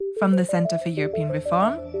From the Center for European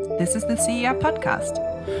Reform, this is the CER Podcast.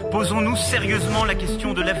 Posons-nous sérieusement la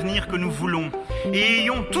question de l'avenir que nous voulons et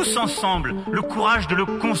ayons tous ensemble le courage de le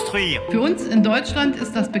construire. Für uns in Deutschland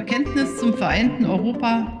ist das Bekenntnis zum vereinten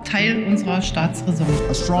Europa Teil unserer Staatsräson.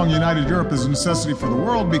 A strong united Europe is a necessity for the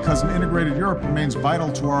world because an integrated Europe remains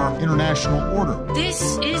vital to our international order.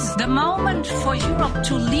 This is the moment for Europe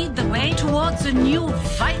to lead the way towards a new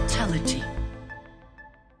vitality.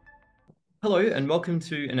 Hello and welcome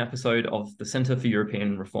to an episode of the Centre for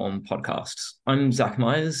European Reform podcast. I'm Zach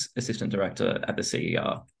Myers, Assistant Director at the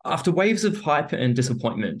CER. After waves of hype and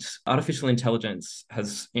disappointment, artificial intelligence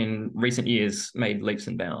has in recent years made leaps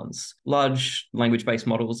and bounds. Large language-based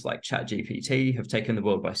models like ChatGPT have taken the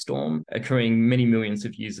world by storm, accruing many millions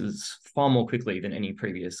of users far more quickly than any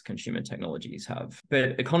previous consumer technologies have.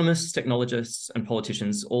 But economists, technologists, and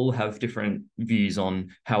politicians all have different views on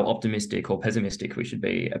how optimistic or pessimistic we should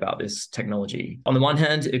be about this technology. On the one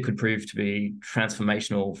hand, it could prove to be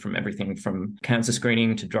transformational from everything from cancer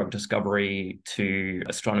screening to drug discovery to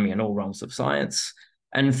astronomy and all realms of science.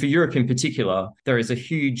 And for Europe in particular, there is a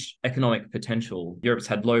huge economic potential. Europe's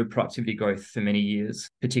had low productivity growth for many years,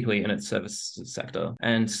 particularly in its services sector.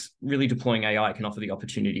 And really deploying AI can offer the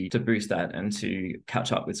opportunity to boost that and to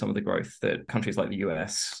catch up with some of the growth that countries like the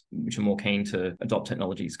US, which are more keen to adopt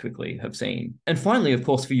technologies quickly, have seen. And finally, of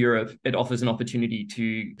course, for Europe, it offers an opportunity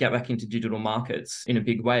to get back into digital markets in a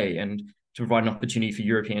big way and to provide an opportunity for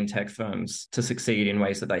European tech firms to succeed in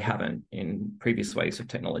ways that they haven't in previous waves of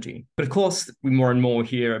technology. But of course, we more and more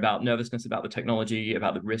hear about nervousness about the technology,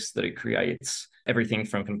 about the risks that it creates, everything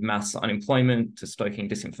from kind of mass unemployment to stoking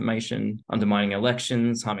disinformation, undermining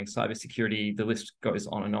elections, harming cybersecurity, the list goes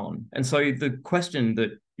on and on. And so the question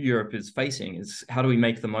that Europe is facing is how do we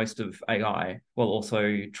make the most of AI while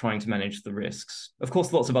also trying to manage the risks? Of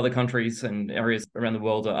course, lots of other countries and areas around the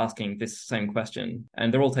world are asking this same question,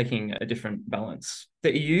 and they're all taking a different balance.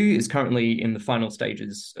 The EU is currently in the final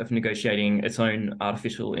stages of negotiating its own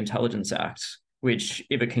Artificial Intelligence Act, which,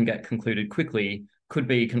 if it can get concluded quickly, could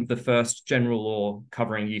be kind of the first general law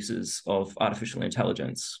covering uses of artificial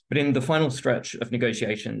intelligence. But in the final stretch of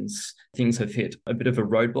negotiations, things have hit a bit of a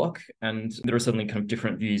roadblock, and there are certainly kind of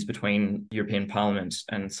different views between European Parliament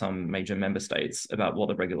and some major member states about what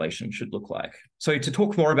the regulation should look like. So to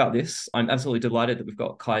talk more about this, I'm absolutely delighted that we've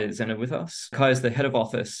got Kai Zenner with us. Kai is the Head of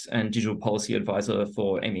Office and Digital Policy Advisor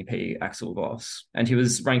for MEP Axel Voss, and he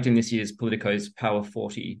was ranked in this year's Politico's Power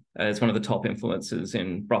 40 as one of the top influencers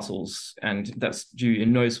in Brussels, and that's due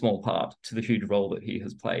in no small part to the huge role that he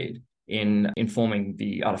has played in informing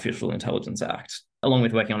the Artificial Intelligence Act, along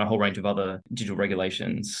with working on a whole range of other digital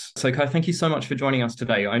regulations. So Kai, thank you so much for joining us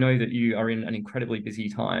today. I know that you are in an incredibly busy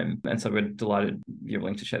time, and so we're delighted you're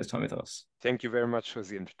willing to share this time with us. Thank you very much for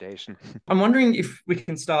the invitation. I'm wondering if we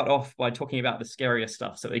can start off by talking about the scarier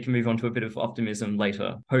stuff so we can move on to a bit of optimism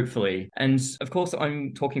later, hopefully. And of course,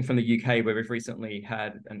 I'm talking from the UK, where we've recently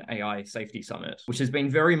had an AI safety summit, which has been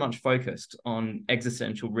very much focused on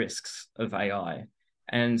existential risks of AI,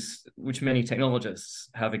 and which many technologists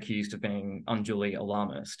have accused of being unduly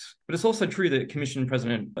alarmist. But it's also true that Commission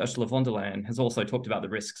President Ursula von der Leyen has also talked about the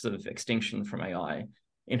risks of extinction from AI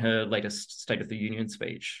in her latest State of the Union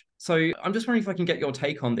speech. So I'm just wondering if I can get your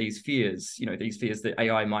take on these fears, these fears that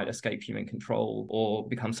AI might escape human control or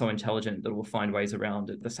become so intelligent that it will find ways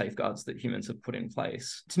around the safeguards that humans have put in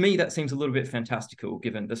place. To me, that seems a little bit fantastical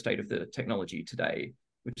given the state of the technology today,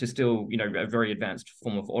 which is still, a very advanced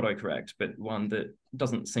form of autocorrect, but one that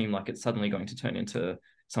doesn't seem like it's suddenly going to turn into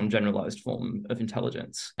some generalized form of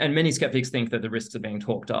intelligence. And many skeptics think that the risks are being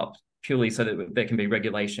talked up purely so that there can be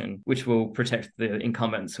regulation, which will protect the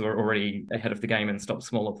incumbents who are already ahead of the game and stop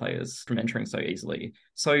smaller players from entering so easily.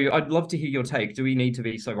 So I'd love to hear your take. Do we need to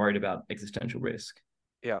be so worried about existential risk?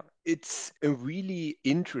 Yeah, it's a really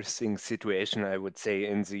interesting situation, I would say,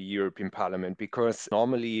 in the European Parliament, because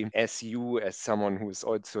normally, as someone who's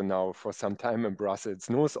also now for some time in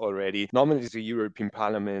Brussels knows already, normally the European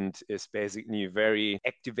Parliament is basically very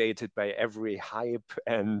activated by every hype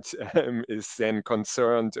and is then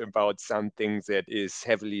concerned about something that is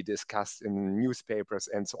heavily discussed in newspapers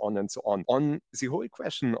and so on and so on. On the whole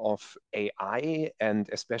question of AI and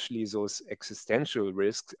especially those existential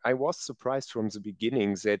risks, I was surprised from the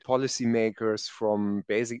beginning that policymakers from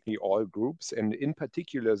basically all groups, and in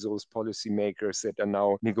particular those policymakers that are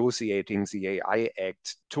now negotiating the AI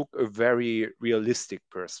Act, took a very realistic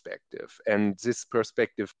perspective. And this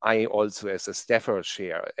perspective I also as a staffer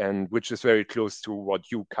share, and which is very close to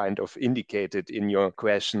what you kind of indicated in your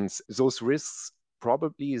questions. Those risks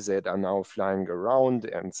probably that are now flying around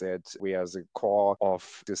and that were the core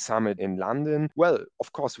of the summit in London. Well,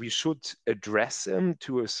 of course, we should address them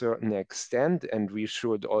to a certain extent, and we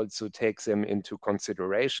should also take them into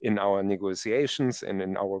consideration in our negotiations and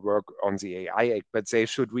in our work on the AI Act, but they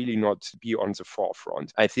should really not be on the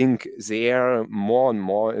forefront. I think there more and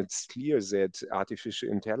more it's clear that artificial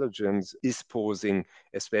intelligence is posing,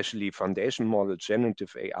 especially foundation model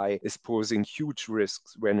generative AI, is posing huge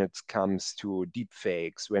risks when it comes to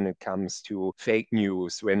deepfakes, when it comes to fake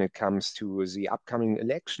news, when it comes to the upcoming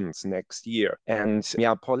elections next year. And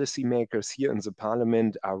policymakers here in the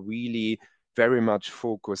parliament are really very much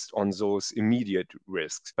focused on those immediate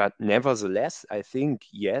risks. But nevertheless, I think,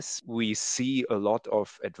 yes, we see a lot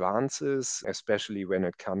of advances, especially when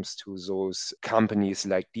it comes to those companies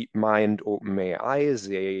like DeepMind, OpenAI.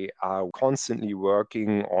 They are constantly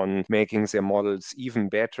working on making their models even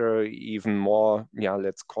better, even more,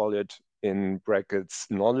 let's call it in brackets,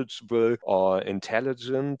 knowledgeable or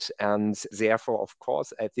intelligent. And therefore, of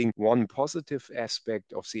course, I think one positive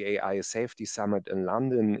aspect of the AI Safety Summit in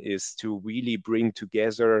London is to really bring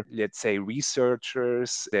together, let's say,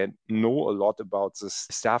 researchers that know a lot about this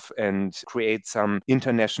stuff and create some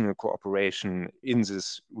international cooperation in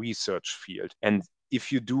this research field. And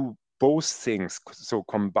if you do both things, so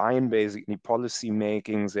combine basically policy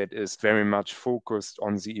making that is very much focused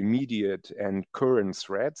on the immediate and current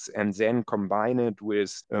threats, and then combine it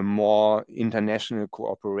with a more international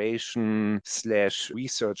cooperation /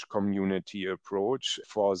 research community approach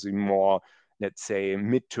for the more, let's say,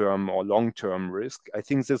 midterm or long-term risk. I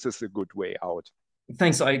think this is a good way out.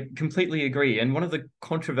 Thanks. I completely agree. And one of the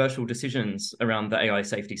controversial decisions around the AI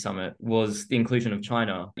Safety Summit was the inclusion of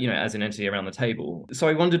China, as an entity around the table. So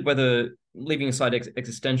I wondered whether, leaving aside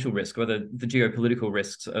existential risk, whether the geopolitical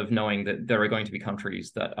risks of knowing that there are going to be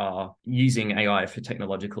countries that are using AI for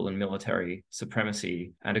technological and military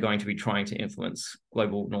supremacy and are going to be trying to influence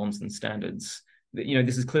global norms and standards.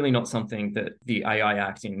 This is clearly not something that the AI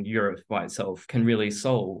Act in Europe by itself can really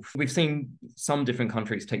solve. We've seen some different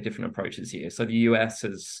countries take different approaches here. So the US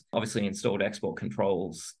has obviously installed export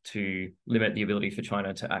controls to limit the ability for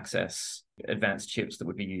China to access advanced chips that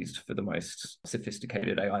would be used for the most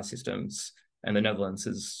sophisticated AI systems. And the Netherlands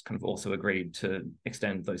has kind of also agreed to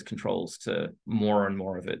extend those controls to more and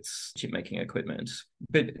more of its chip-making equipment.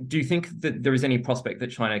 But do you think that there is any prospect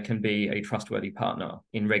that China can be a trustworthy partner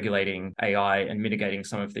in regulating AI and mitigating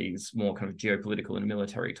some of these more kind of geopolitical and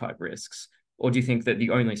military type risks? Or do you think that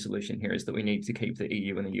the only solution here is that we need to keep the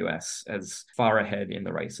EU and the US as far ahead in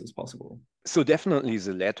the race as possible? So definitely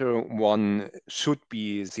the latter one should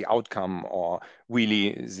be the outcome or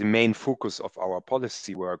really the main focus of our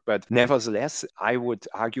policy work. But nevertheless, I would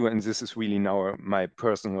argue, and this is really now my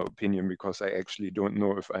personal opinion, because I actually don't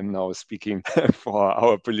know if I'm now speaking for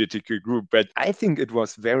our political group, but I think it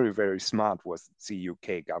was very, very smart what the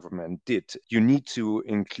UK government did. You need to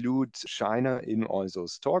include China in all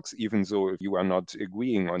those talks, even though you are not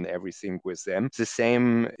agreeing on everything with them. The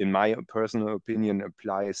same, in my personal opinion,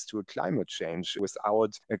 applies to climate change.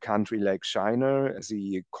 Without a country like China,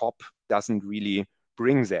 the COP doesn't really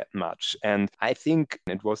bring that much. And I think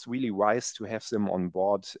it was really wise to have them on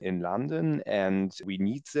board in London, and we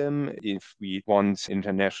need them if we want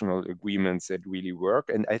international agreements that really work.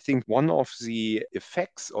 And I think one of the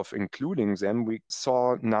effects of including them, we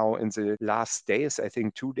saw now in the last days, I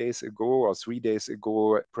think 2 days ago or 3 days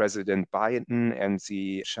ago, President Biden and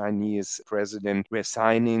the Chinese president were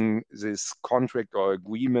signing this contract or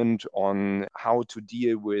agreement on how to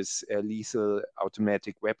deal with lethal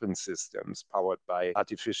automatic weapon systems powered by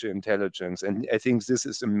artificial intelligence. And I think this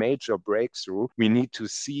is a major breakthrough. We need to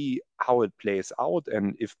see how it plays out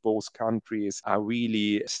and if both countries are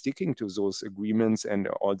really sticking to those agreements, and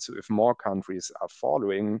also if more countries are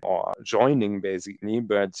following or joining basically.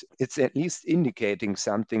 But it's at least indicating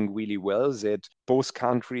something really well, that both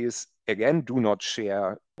countries again do not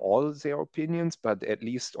share all their opinions, but at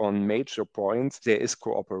least on major points there is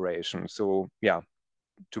cooperation. So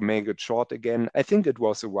to make it short again, I think it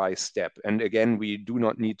was a wise step. And again, we do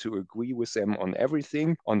not need to agree with them on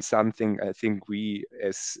everything. On something, I think we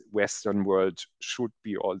as Western world should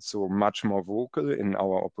be also much more vocal in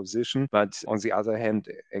our opposition. But on the other hand,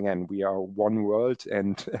 again, we are one world,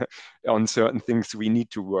 and on certain things we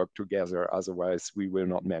need to work together. Otherwise, we will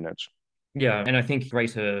not manage. Yeah, and I think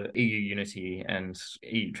greater EU unity and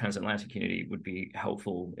EU transatlantic unity would be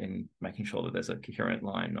helpful in making sure that there's a coherent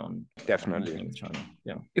line on definitely with China.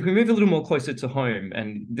 Yeah. If we move a little more closer to home,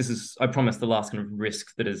 and this is, I promise, the last kind of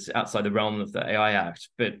risk that is outside the realm of the AI Act,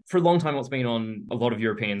 but for a long time, what's been on a lot of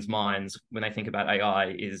Europeans' minds when they think about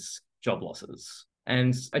AI is job losses.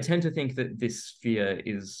 And I tend to think that this fear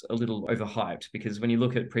is a little overhyped, because when you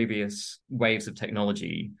look at previous waves of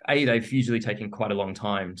technology, they've usually taken quite a long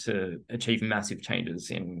time to achieve massive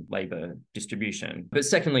changes in labor distribution. But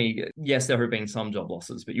secondly, yes, there have been some job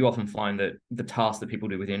losses, but you often find that the tasks that people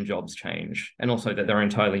do within jobs change, and also that there are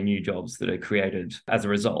entirely new jobs that are created as a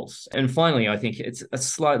result. And finally, I think it's a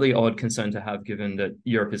slightly odd concern to have, given that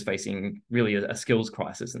Europe is facing really a skills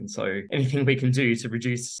crisis. And so anything we can do to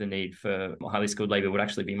reduce the need for highly skilled labor would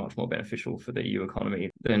actually be much more beneficial for the EU economy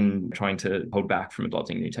than trying to hold back from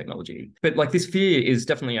adopting new technology. But like, this fear is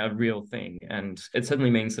definitely a real thing. And it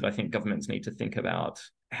certainly means that I think governments need to think about,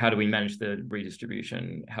 how do we manage the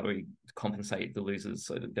redistribution? How do we compensate the losers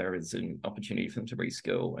so that there is an opportunity for them to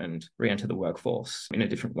reskill and re-enter the workforce in a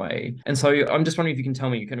different way? And so I'm just wondering if you can tell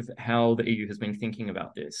me kind of how the EU has been thinking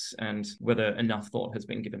about this, and whether enough thought has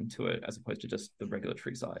been given to it as opposed to just the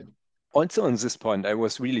regulatory side. Also, on this point, I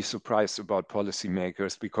was really surprised about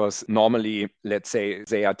policymakers, because normally, let's say,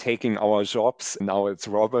 they are taking our jobs. Now it's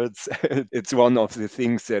robots. It's one of the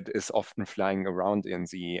things that is often flying around in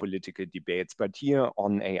the political debates. But here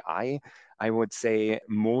on AI, I would say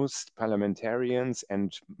most parliamentarians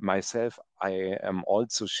and myself, I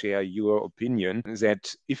also share your opinion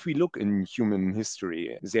that if we look in human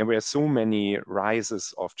history, there were so many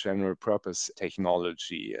rises of general purpose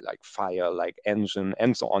technology, like fire, like engine,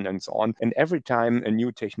 and so on and so on. And every time a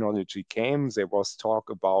new technology came, there was talk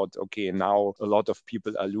about, okay, now a lot of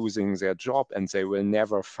people are losing their job and they will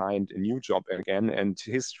never find a new job again. And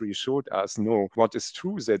history showed us, no, what is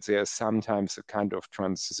true is that there's sometimes a kind of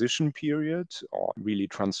transition period, or really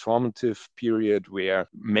transformative period, where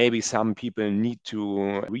maybe some people need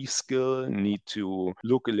to reskill, need to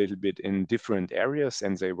look a little bit in different areas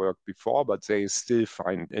than they worked before, but they still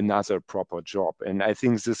find another proper job. And I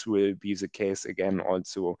think this will be the case again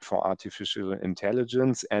also for artificial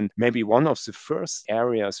intelligence. And maybe one of the first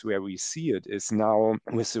areas where we see it is now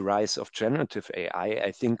with the rise of generative AI.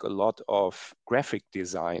 I think a lot of graphic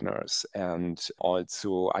designers and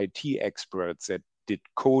also IT experts that did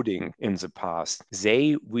coding in the past,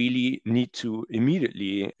 they really need to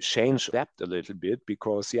immediately adapt a little bit,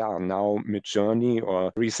 because now Midjourney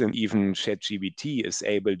or recent even ChatGPT is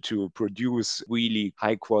able to produce really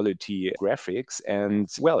high quality graphics. And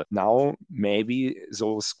well, now maybe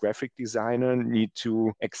those graphic designers need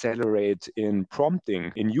to accelerate in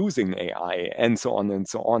prompting, in using AI, and so on and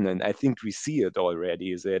so on. And I think we see it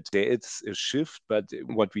already, that there is a shift, but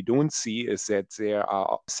what we don't see is that there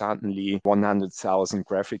are certainly 100,000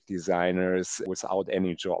 graphic designers without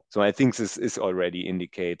any job. So I think this is already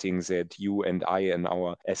indicating that you and I and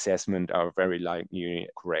our assessment are very likely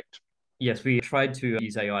correct. Yes, we tried to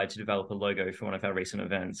use AI to develop a logo for one of our recent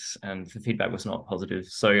events, and the feedback was not positive.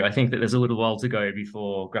 So I think that there's a little while to go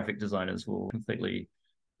before graphic designers will completely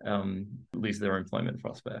lose their employment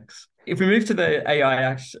prospects. If we move to the AI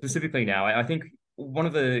Act specifically now, I think one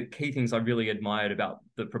of the key things I really admired about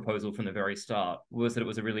the proposal from the very start was that it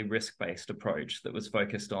was a really risk-based approach that was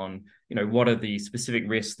focused on, what are the specific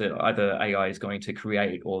risks that either AI is going to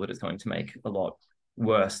create or that it's going to make a lot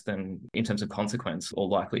worse than, in terms of consequence or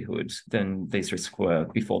likelihood, than these risks were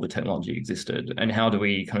before the technology existed. And how do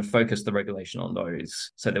we kind of focus the regulation on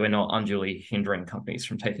those so that we're not unduly hindering companies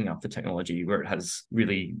from taking up the technology where it has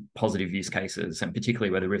really positive use cases, and particularly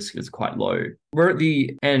where the risk is quite low. We're at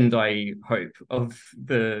the end, I hope, of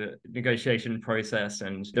the negotiation process,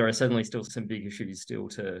 and there are certainly still some big issues still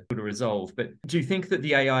to resolve. But do you think that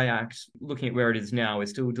the AI Act, looking at where it is now,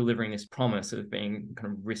 is still delivering this promise of being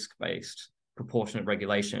kind of risk-based, proportionate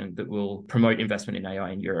regulation that will promote investment in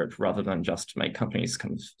AI in Europe, rather than just make companies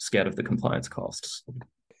kind of scared of the compliance costs?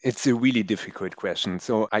 It's a really difficult question.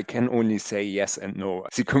 So I can only say yes and no.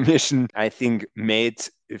 The Commission, I think, made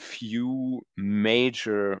a few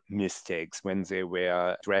major mistakes when they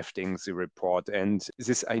were drafting the report. And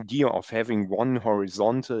this idea of having one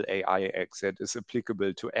horizontal AI Act that is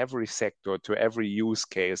applicable to every sector, to every use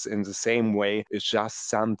case in the same way, is just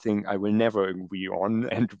something I will never agree on.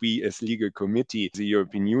 And we as legal committee, the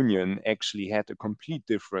European Union, actually had a complete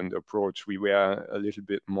different approach. We were a little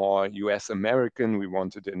bit more US American. We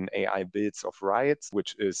wanted an AI Bills of Rights,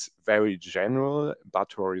 which is very general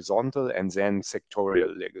but horizontal, and then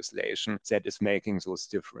sectorial legislation that is making those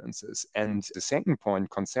differences. And the second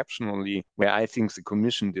point, conceptually, where I think the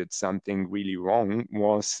Commission did something really wrong,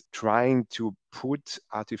 was trying to put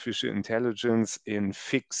artificial intelligence in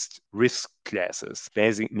fixed risk classes,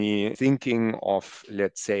 basically thinking of,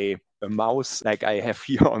 let's say, a mouse like I have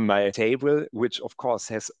here on my table, which of course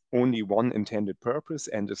has only one intended purpose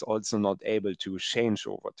and is also not able to change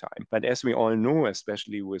over time. But as we all know,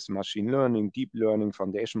 especially with machine learning, deep learning,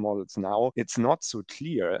 foundation models now, it's not so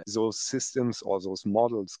clear. Those systems or those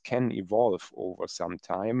models can evolve over some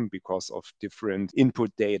time because of different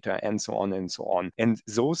input data and so on and so on. And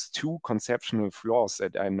those two conceptual flaws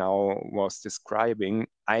that I now was describing,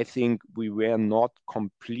 I think we were not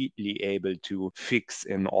completely able to fix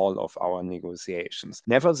in all of our negotiations.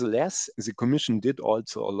 Nevertheless, the Commission did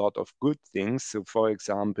also a lot of good things. So, for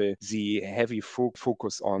example, the heavy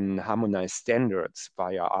focus on harmonized standards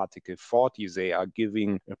via Article 40, they are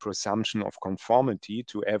giving a presumption of conformity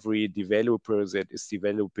to every developer that is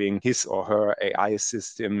developing his or her AI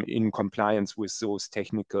system in compliance with those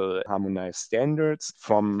technical harmonized standards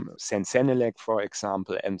from Sensenelec, for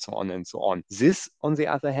example, and so on and so on. This, on the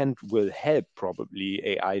other hand, will help probably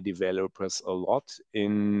AI developers a lot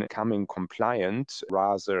in coming compliant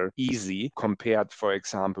rather easy compared, for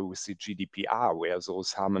example, with the GDPR, where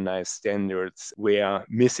those harmonized standards were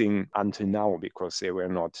missing until now because they were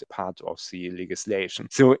not part of the legislation.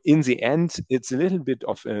 So in the end, it's a little bit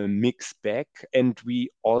of a mixed bag, and we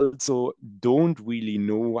also don't really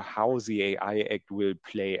know how the AI Act will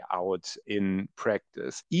play out in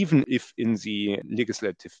practice. Even if in the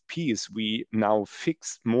legislative piece we now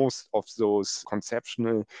fix most of those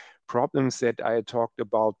conceptual problems that I talked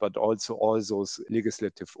about, but also all those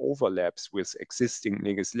legislative overlaps with existing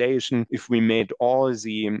legislation. If we made all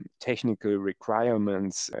the technical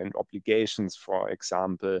requirements and obligations, for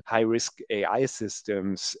example, high-risk AI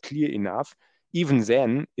systems clear enough, even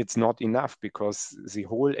then it's not enough because the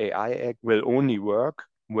whole AI Act will only work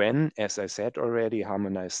when, as I said already,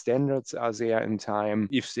 harmonized standards are there in time,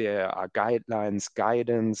 if there are guidelines,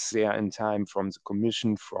 guidance there in time from the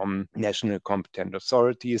Commission, from national competent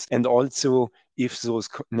authorities, and also if those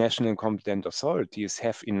national competent authorities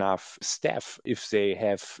have enough staff, if they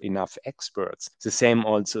have enough experts. The same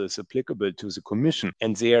also is applicable to the Commission.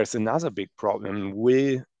 And there's another big problem.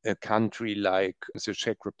 Will a country like the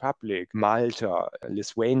Czech Republic, Malta,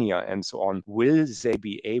 Lithuania, and so on, will they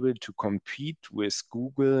be able to compete with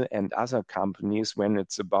Google and other companies when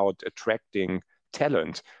it's about attracting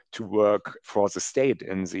talent to work for the state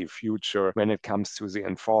in the future when it comes to the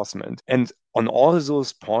enforcement? And on all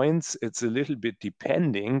those points, it's a little bit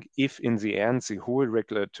depending if in the end the whole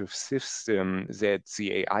regulatory system that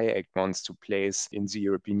the AI Act wants to place in the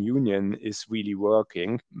European Union is really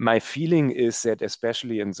working. My feeling is that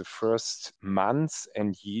especially in the first months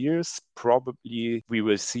and years, probably we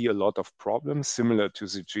will see a lot of problems similar to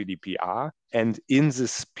the GDPR. And in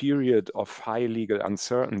this period of high legal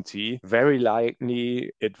uncertainty, very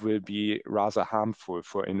likely it will be rather harmful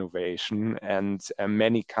for innovation. And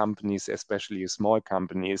many companies, especially small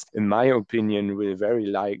companies, in my opinion, will very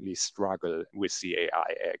likely struggle with the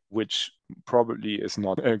AI Act, which probably is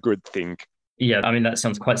not a good thing. Yeah, I mean, that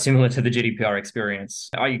sounds quite similar to the GDPR experience.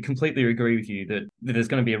 I completely agree with you that there's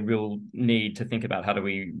going to be a real need to think about how do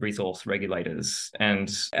we resource regulators.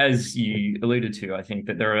 And as you alluded to, I think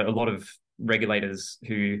that there are a lot of regulators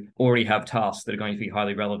who already have tasks that are going to be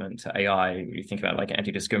highly relevant to AI. You think about like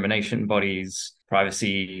anti-discrimination bodies,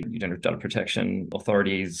 privacy, data protection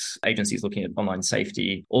authorities, agencies looking at online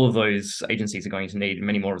safety. All of those agencies are going to need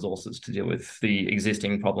many more resources to deal with the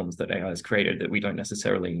existing problems that AI has created that we don't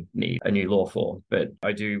necessarily need a new law for. But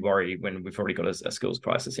I do worry when we've already got a skills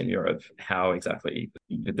crisis in Europe, how exactly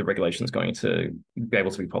the regulation is going to be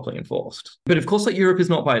able to be properly enforced. But of course, like, Europe is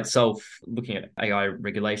not by itself looking at AI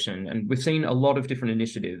regulation. And we've seen a lot of different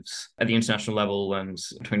initiatives at the international level and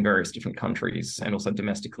between various different countries and also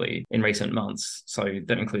domestically in recent months. So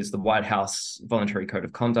that includes the White House Voluntary Code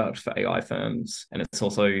of Conduct for AI firms. And it's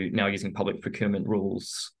also now using public procurement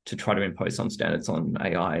rules to try to impose some standards on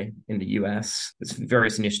AI in the US. There's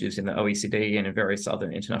various initiatives in the OECD and in various other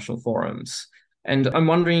international forums. And I'm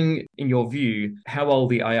wondering, in your view, how well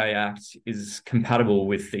the AI Act is compatible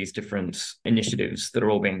with these different initiatives that are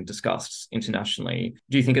all being discussed internationally.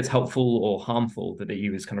 Do you think it's helpful or harmful that the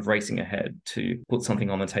EU is kind of racing ahead to put something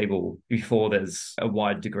on the table before there's a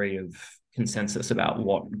wide degree of consensus about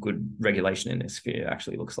what good regulation in this sphere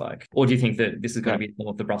actually looks like? Or do you think that this is going to be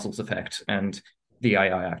more of the Brussels effect and the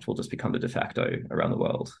AI Act will just become the de facto around the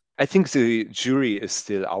world? I think the jury is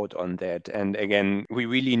still out on that. And again, we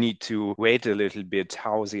really need to wait a little bit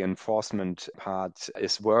how the enforcement part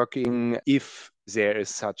is working. If there is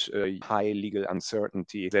such a high legal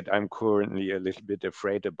uncertainty that I'm currently a little bit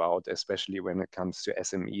afraid about, especially when it comes to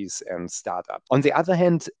SMEs and startups. On the other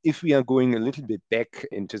hand, if we are going a little bit back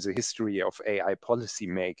into the history of AI policy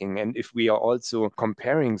making, and if we are also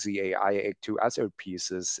comparing the AI Act to other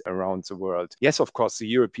pieces around the world, yes, of course, the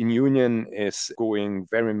European Union is going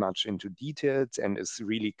very much into details and is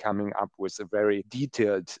really coming up with a very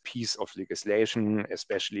detailed piece of legislation,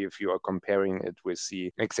 especially if you are comparing it with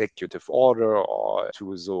the executive order or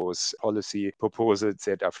to those policy proposals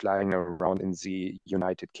that are flying around in the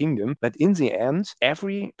United Kingdom. But in the end,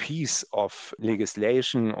 every piece of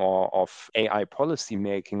legislation or of AI policy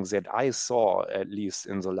making that I saw, at least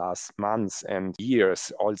in the last months and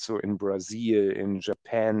years, also in Brazil, in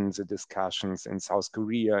Japan, the discussions in South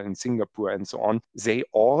Korea, in Singapore, and so on, they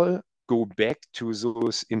all go back to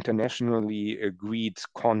those internationally agreed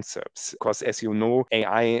concepts. Because as you know,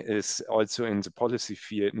 AI is also in the policy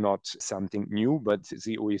field not something new, but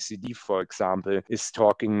the OECD, for example, is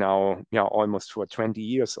talking now almost for 20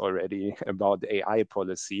 years already about AI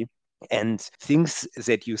policy. And things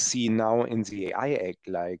that you see now in the AI Act,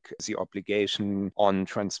 like the obligation on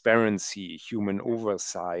transparency, human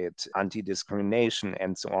oversight, anti-discrimination,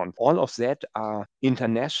 and so on, all of that are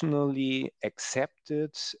internationally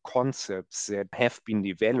accepted concepts that have been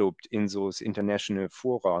developed in those international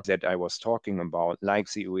fora that I was talking about,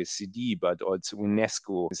 like the OECD, but also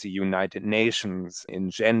UNESCO, the United Nations in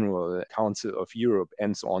general, Council of Europe,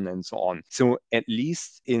 and so on and so on. So at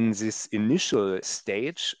least in this initial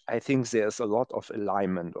stage, I think there's a lot of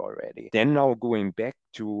alignment already. Then now going back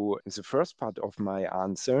to the first part of my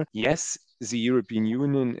answer, yes, the European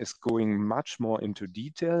Union is going much more into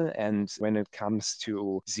detail. And when it comes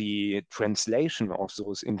to the translation of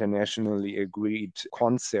those internationally agreed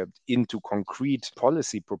concepts into concrete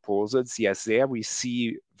policy proposals, yes, there we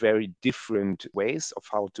see very different ways of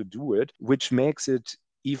how to do it, which makes it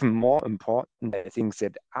even more important, I think,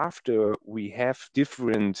 that after we have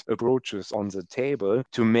different approaches on the table,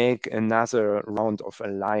 to make another round of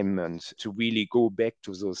alignment, to really go back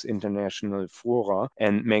to those international fora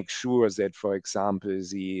and make sure that, for example,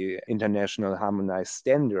 the international harmonized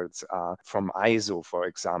standards are from ISO, for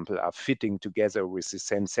example, are fitting together with the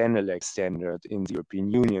Senelec standard in the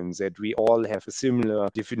European Union, that we all have a similar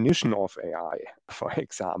definition of AI, for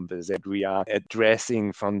example, that we are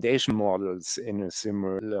addressing foundation models in a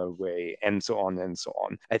similar way, and so on and so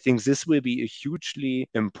on. I think this will be a hugely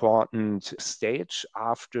important stage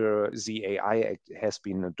after the AI Act has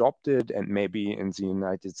been adopted, and maybe in the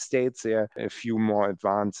United States there are a few more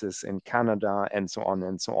advances in Canada, and so on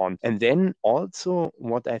and so on. And then also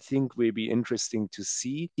what I think will be interesting to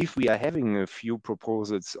see, if we are having a few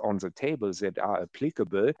proposals on the table that are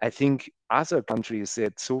applicable, I think other countries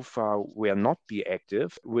that so far will not be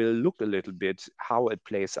active will look a little bit how it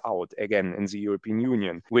plays out again in the European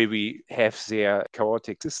Union, where we have their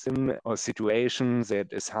chaotic system or situation that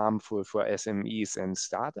is harmful for SMEs and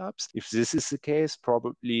startups. If this is the case,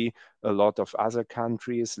 probably a lot of other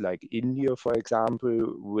countries like India, for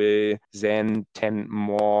example, will then tend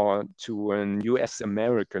more to an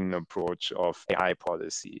US-American approach of AI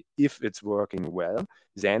policy. If it's working well,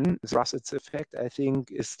 then the Russell's effect, I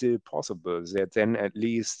think, is still possible, that then at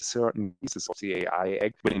least certain pieces of the AI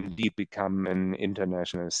Act will indeed become an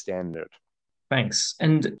international standard. Thanks.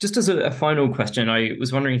 And just as a final question, I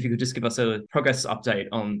was wondering if you could just give us a progress update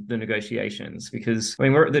on the negotiations, because I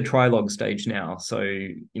mean, we're at the trilogue stage now. So,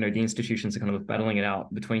 the institutions are kind of battling it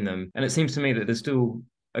out between them. And it seems to me that there's still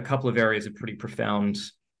a couple of areas of pretty profound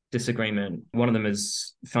disagreement. One of them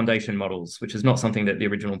is foundation models, which is not something that the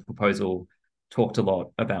original proposal talked a lot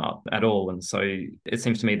about at all. And so it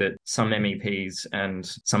seems to me that some MEPs and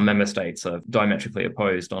some member states are diametrically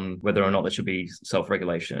opposed on whether or not there should be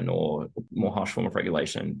self-regulation or more harsh form of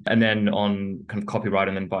regulation. And then on kind of copyright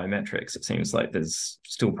and then biometrics, it seems like there's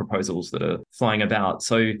still proposals that are flying about.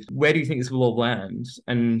 So where do you think this will all land?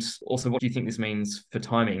 And also, what do you think this means for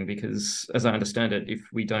timing? Because as I understand it, if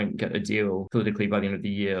we don't get a deal politically by the end of the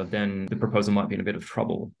year, then the proposal might be in a bit of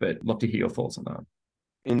trouble. But I'd love to hear your thoughts on that.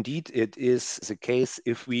 Indeed, it is the case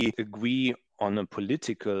if we agree on a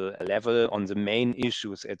political level on the main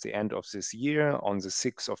issues at the end of this year. On the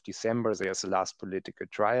 6th of December, there's the last political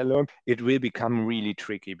trialogue. It will become really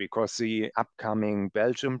tricky because the upcoming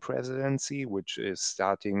Belgian presidency, which is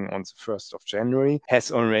starting on the 1st of January,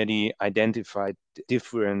 has already identified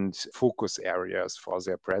different focus areas for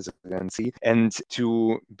their presidency. And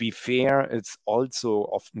to be fair, it's also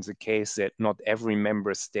often the case that not every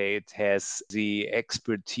member state has the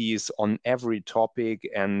expertise on every topic.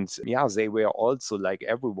 And yeah, they were also, like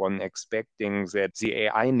everyone, expecting that the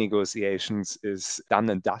AI negotiations is done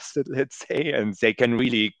and dusted, let's say, and they can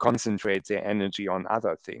really concentrate their energy on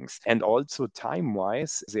other things. And also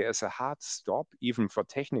time-wise, there is a hard stop, even for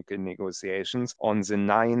technical negotiations, on the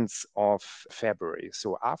 9th of February.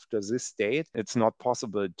 So after this date, it's not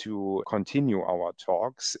possible to continue our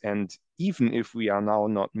talks. And even if we are now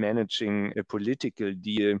not managing a political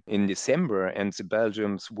deal in December and the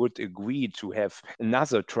Belgians would agree to have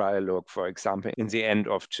another trialogue, for example, in the end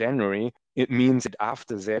of January, it means that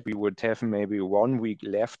after that, we would have maybe 1 week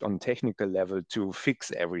left on technical level to fix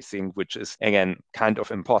everything, which is, again, kind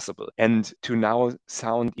of impossible. And to now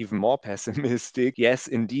sound even more pessimistic, yes,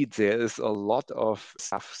 indeed, there is a lot of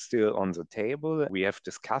stuff still on the table. We have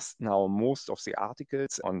discussed now most of the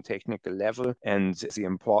articles on technical level and the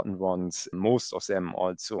important ones, most of them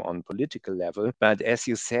also on political level. But as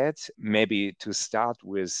you said, maybe to start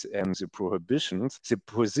with the prohibitions, the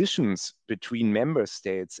positions between member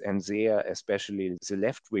states and their, especially the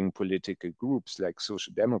left-wing political groups like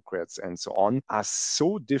Social Democrats and so on, are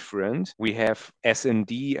so different. We have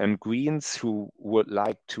S&D and Greens who would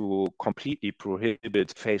like to completely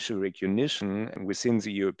prohibit facial recognition within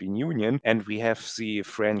the European Union, and we have the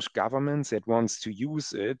French government that wants to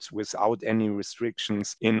use it without any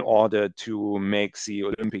restrictions in order to make the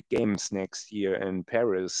Olympic Games next year in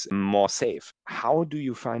Paris more safe. How do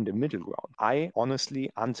you find a middle ground? I honestly,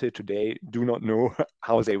 until today, do not know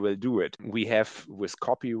how they will do it. We have with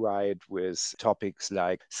copyright, with topics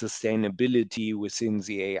like sustainability within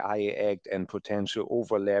the AI Act and potential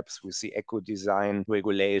overlaps with the eco-design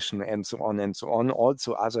regulation and so on and so on.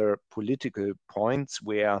 Also other political points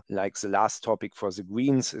where, like the last topic for the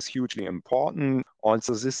Greens, is hugely important.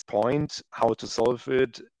 Also this point, how to solve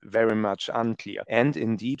it, very much unclear. And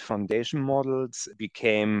indeed, foundation models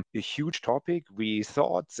became a huge topic. We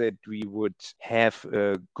thought that we would have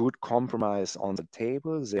a good compromise on the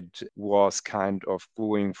table that was kind of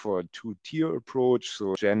going for a two-tier approach,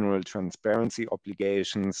 so general transparency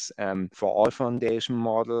obligations for all foundation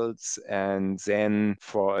models, and then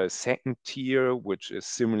for a second tier, which is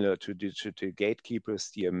similar to digital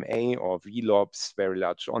gatekeepers, DMA, or VLOPs, very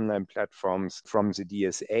large online platforms from the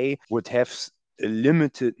DSA, would have a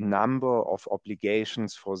limited number of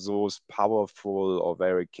obligations for those powerful or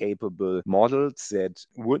very capable models that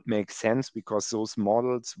would make sense, because those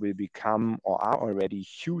models will become or are already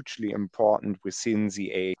hugely important within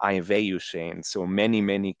the AI value chain. So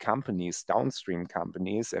many companies, downstream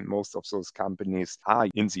companies, and most of those companies are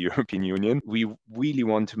in the European Union. We really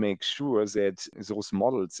want to make sure that those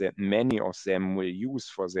models that many of them will use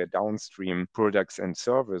for their downstream products and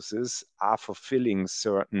services are fulfilling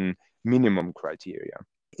certain minimum criteria.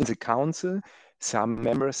 In the Council, some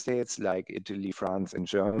member states like Italy, France, and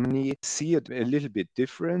Germany see it a little bit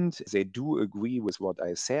different. They do agree with what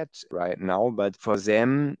I said right now, but for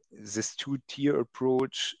them, this two-tier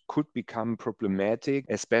approach could become problematic,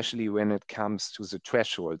 especially when it comes to the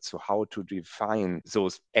threshold. So how to define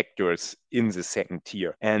those actors in the second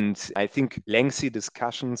tier. And I think lengthy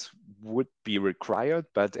discussions would be required,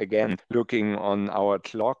 but again, looking on our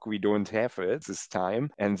clock, we don't have it this time.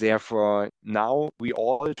 And therefore, now we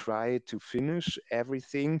all try to finish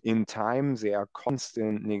everything in time. There are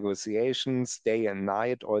constant negotiations day and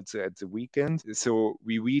night, also at the weekend. So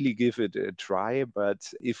we really give it a try, but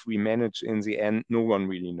if we manage in the end, no one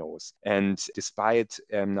really knows. And despite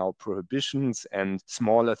now prohibitions and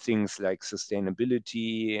smaller things like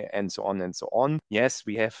sustainability and so on, yes,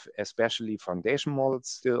 we have especially foundation models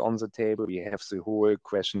still on the table. We have the whole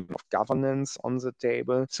question of governance on the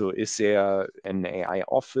table. So is there an AI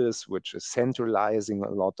office which is centralizing a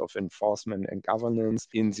lot of enforcement and governance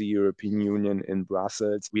in the European Union in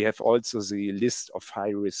Brussels? We have also the list of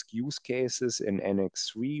high-risk use cases in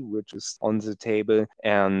Annex 3, which is on the table.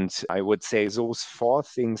 And I would say those four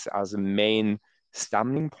things are the main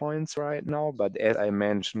stumbling points right now. But as I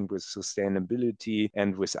mentioned, with sustainability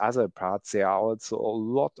and with other parts, there are also a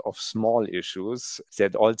lot of small issues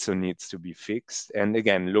that also needs to be fixed. And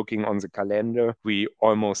again, looking on the calendar, we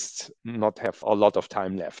almost not have a lot of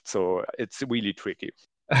time left. So it's really tricky.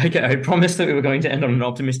 Okay, I promised that we were going to end on an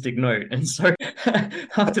optimistic note. And so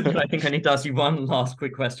after that, I think I need to ask you one last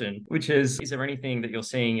quick question, which is there anything that you're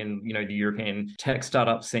seeing in, the European tech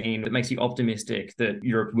startup scene that makes you optimistic that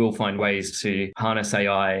Europe will find ways to harness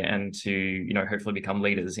AI and to, hopefully become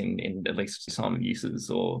leaders in at least some uses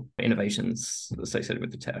or innovations associated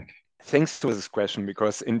with the tech? Thanks for this question,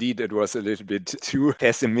 because indeed it was a little bit too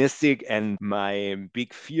pessimistic, and my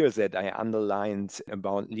big fear that I underlined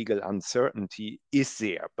about legal uncertainty is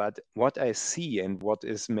there. But what I see and what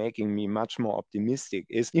is making me much more optimistic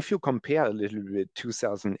is if you compare a little bit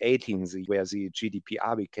 2018, where the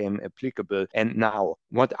GDPR became applicable, and now,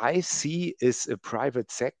 what I see is a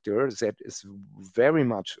private sector that is very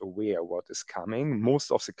much aware what is coming.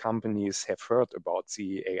 Most of the companies have heard about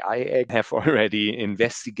the AI Act, have already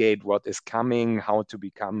investigated what is coming, how to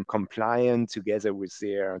become compliant together with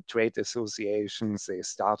their trade associations. They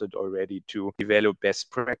started already to develop best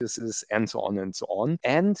practices and so on and so on.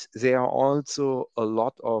 And there are also a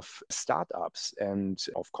lot of startups and,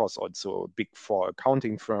 of course, also big four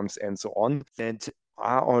accounting firms and so on that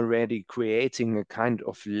are already creating a kind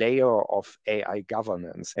of layer of AI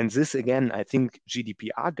governance. And this, again, I think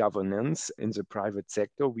GDPR governance in the private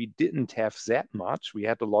sector, we didn't have that much. We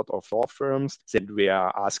had a lot of law firms that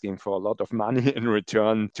were asking for a lot of money in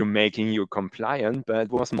return to making you compliant, but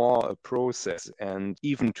it was more a process. And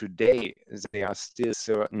even today, there are still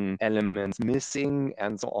certain elements missing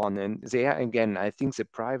and so on. And there, again, I think the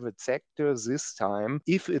private sector this time,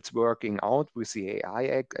 if it's working out with the AI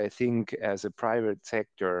Act, I think as a private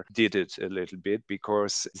sector did it a little bit,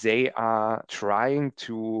 because they are trying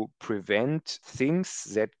to prevent things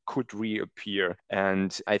that could reappear.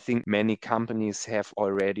 And I think many companies have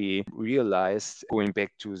already realized, going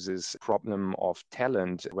back to this problem of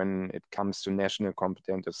talent when it comes to national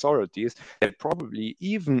competent authorities, that probably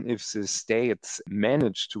even if the states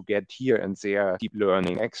manage to get here and there deep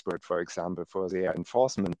learning expert, for example, for their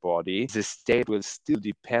enforcement body, the state will still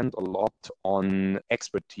depend a lot on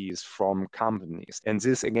expertise from companies. And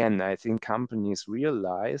this, again, I think companies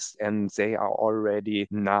realized, and they are already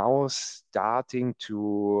now starting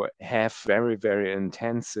to have very, very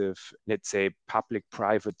intensive, let's say,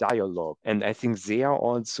 public-private dialogue. And I think there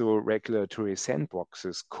also regulatory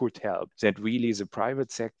sandboxes could help, that really the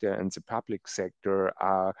private sector and the public sector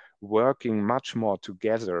are working much more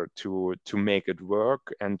together to make it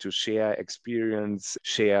work and to share experience,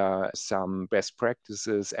 share some best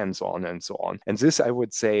practices, and so on and so on. And this, I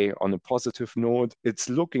would say, on a positive note, it's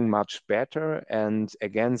looking much better. And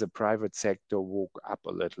again, the private sector woke up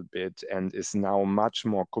a little bit and is now much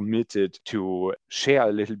more committed to share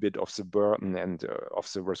a little bit of the burden and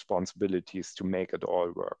of the responsibilities to make it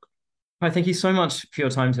all work. Hi, thank you so much for your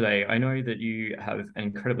time today. I know that you have an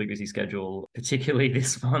incredibly busy schedule, particularly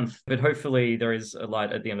this month, but hopefully there is a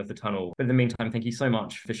light at the end of the tunnel. But in the meantime, thank you so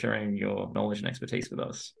much for sharing your knowledge and expertise with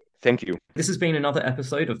us. Thank you. This has been another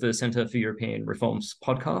episode of the CER for European Reforms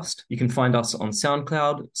podcast. You can find us on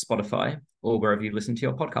SoundCloud, Spotify, or wherever you listen to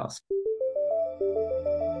your podcast.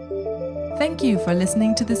 Thank you for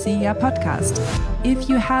listening to the CER Podcast. If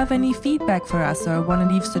you have any feedback for us or want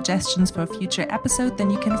to leave suggestions for a future episode, then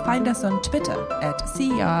you can find us on Twitter at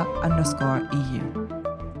CER_EU.